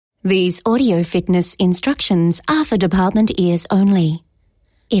These audio fitness instructions are for department ears only.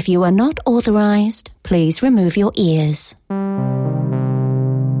 If you are not authorized, please remove your ears.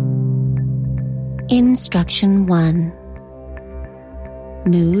 Instruction 1.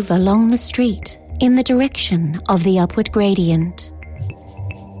 Move along the street in the direction of the upward gradient.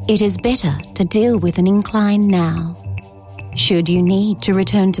 It is better to deal with an incline now. Should you need to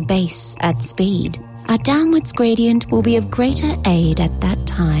return to base at speed, a downwards gradient will be of greater aid at that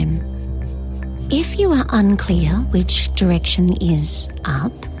time. If you are unclear which direction is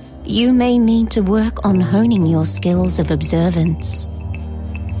up, you may need to work on honing your skills of observance.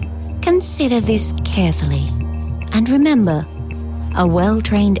 Consider this carefully, and remember, a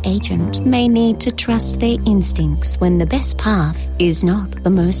well-trained agent may need to trust their instincts when the best path is not the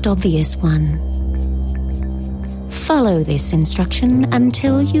most obvious one. Follow this instruction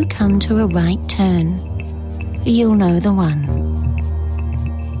until you come to a right turn. You'll know the one.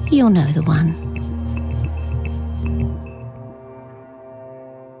 You'll know the one.